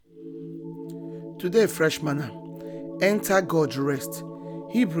Today, fresh manna. Enter God's rest.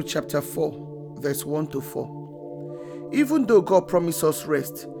 Hebrew chapter 4, verse 1 to 4. Even though God promised us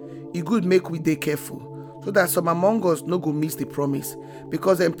rest, it good make we dey careful, so that some among us no go miss the promise,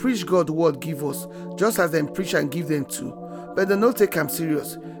 because them preach God word give us, just as them preach and give them too. But they no take am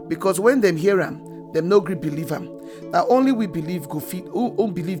serious, because when them hear am, them no gree believe am. Now only we believe go fit,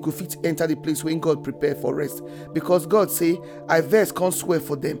 who believe go fit enter the place when God prepare for rest. Because God say, I verse can't swear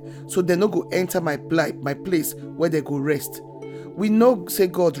for them, so they no go enter my place where they go rest. We know say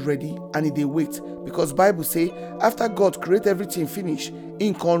God ready and they wait, because Bible say after God create everything finish,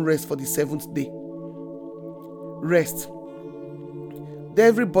 he can't rest for the seventh day. Rest.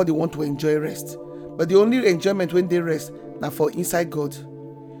 Everybody want to enjoy rest, but the only enjoyment when they rest now for inside God.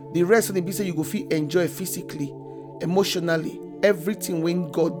 The rest of the be say you go feel enjoy physically, emotionally, everything when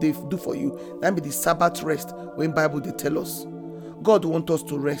God they do for you. That be the Sabbath rest when Bible they tell us. God want us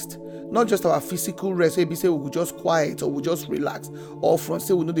to rest, not just our physical rest. Maybe say we will just quiet or we just relax, or from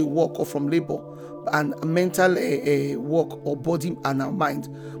say we know they work or from labor and mental work or body and our mind.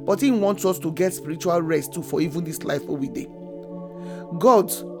 But He wants us to get spiritual rest too for even this life where we day.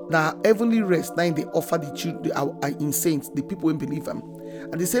 God now heavenly rest now they offer the children our in saints, the people who believe Him.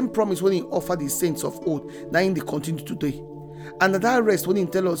 And the same promise when He offered the saints of old, now in they continue today. And that rest when He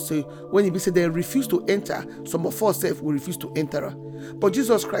tell us, when He say they refuse to enter, some of us will refuse to enter. But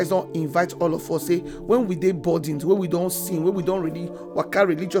Jesus Christ don't invite all of us, say, when we dey burdened, when we don't sin, when we don't really waka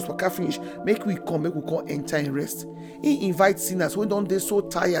religious waka finish, make we come enter and rest. He invites sinners when don't they so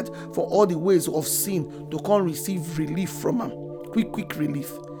tired for all the ways of sin to come receive relief from Him. Quick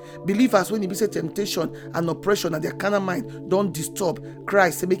relief. Believers when He say temptation and oppression and their carnal mind don't disturb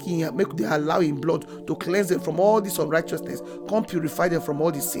Christ, make they allow Him blood to cleanse them from all this unrighteousness, come purify them from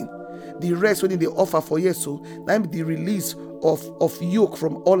all this sin. The rest when they offer for years, so that the release of yoke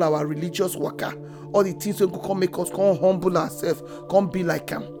from all our religious waka, all the things when come make us come humble ourselves, come be like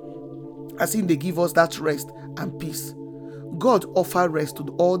Him. As in they give us that rest and peace. God offer rest to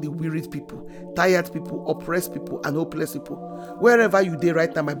all the wearied people, tired people, oppressed people, and hopeless people. Wherever you dey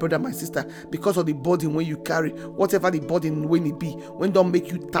right now, my brother, my sister, because of the burden when you carry, whatever the burden when it be, when don't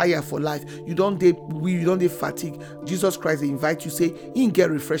make you tired for life, you don't dey weary, you don't dey fatigue, Jesus Christ invite you, say, He get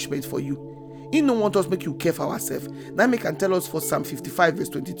refreshment for you. He don't want us make you care for ourselves. Now He can tell us for Psalm 55 verse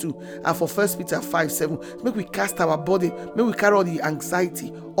 22 and for 1 Peter 5:7, make we cast our body, make we carry all the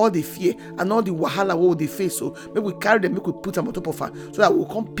anxiety, all the fear and all the wahala what they face. So make we carry them, make we put them on top of her, so that we'll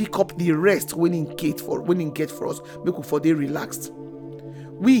come pick up the rest when He get for us, make we for they relaxed.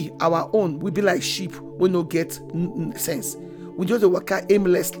 We our own, we be like sheep, we no get sense. We just work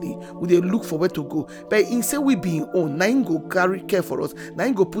aimlessly. We dey look for where to go. But instead we being own, now He go carry care for us. Now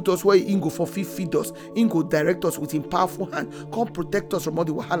He go put us where He go for feed us. He go direct us with His powerful hand. Come protect us from all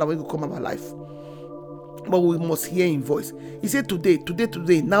the wahala when He come in our life. But we must hear His voice. He said today,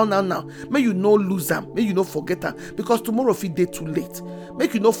 now. May you no lose them. May you no forget them. Because tomorrow if it day too late.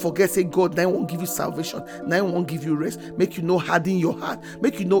 Make you no forget, say God, now won't give you salvation. Now won't give you rest. Make you no harden your heart.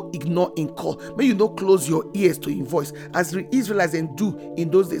 Make you no ignore in call. May you no close your ears to His voice. As the Israelites then do in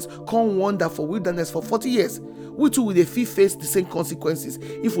those days, come wander for wilderness for 40 years. We too will face the same consequences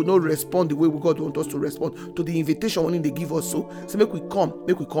if we don't respond the way God wants us to respond to the invitation when they give us. So make we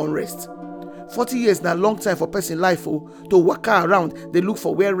come rest. 40 years na long time for person life to waka around. They look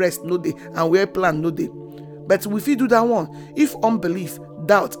for where rest no day and where plan no day. But if we do that one, if unbelief,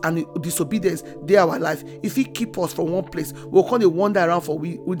 doubt and disobedience they our life, if He keep us from one place, we'll come to wander around for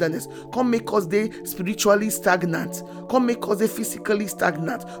wilderness. Come make us they spiritually stagnant. Come make us they physically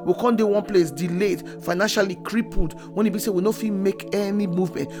stagnant. We'll come to one place delayed, financially crippled. When it be say we no fit make any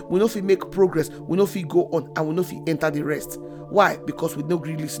movement, we no fit make progress, we no fit go on, and we no fit enter the rest. Why? Because we don't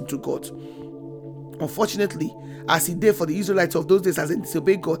really listen to God. Unfortunately, as He did for the Israelites of those days, as they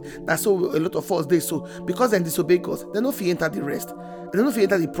disobey God, that's so a lot of us did. So because they disobey God, they don't fit enter the rest. They don't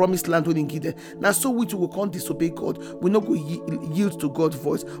fit enter the promised land when He give them. Now so we too will can't disobey God. We not go yield to God's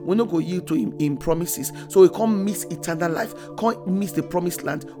voice. We not go yield to Him promises. So we can't miss eternal life. Can't miss the promised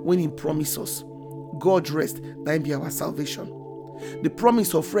land when He promise us. God's rest, that be our salvation. The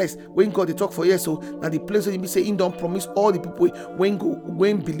promise of rest when God they talk for years, so now the place where He say He don't promise all the people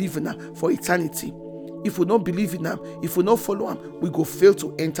when believe in Him for eternity. If we don't believe in Him, if we don't follow Him, we go fail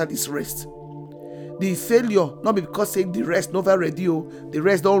to enter this rest. The failure not be because say the rest never ready. The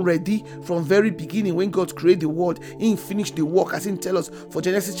rest don't ready from very beginning when God created the world. He finished the work, as He tell us for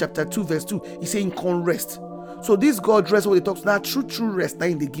Genesis chapter 2 verse 2. He say He can't rest. So this God rest what He talks now true rest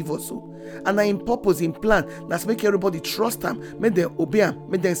now they give us so. And now in purpose, in plan, that's make everybody trust Him, make them obey Him,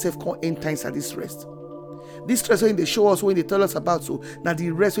 make themselves come enter inside this rest. This rest when they show us, when they tell us about, so now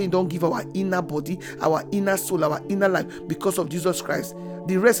the rest when you don't give our inner body, our inner soul, our inner life because of Jesus Christ.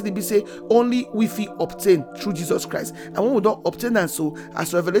 The rest they be say only we feel obtain through Jesus Christ. And when we don't obtain, and so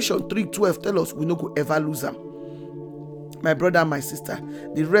as Revelation 3:12 tell us, we no go ever lose them. My brother and my sister,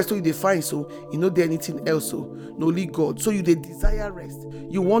 the rest you they find, so you know there anything else, so no only God. So you they desire rest,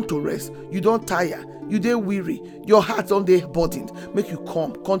 you want to rest, you don't tire, you they weary, your heart on they burdened. Make you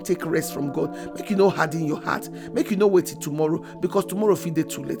can't take rest from God. Make you know harden your heart. Make you know wait till tomorrow, because tomorrow feel day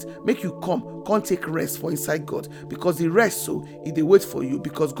too late. Make you can't take rest for inside God, because the rest so if they wait for you,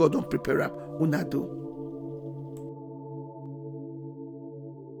 because God don't prepare them. Unado.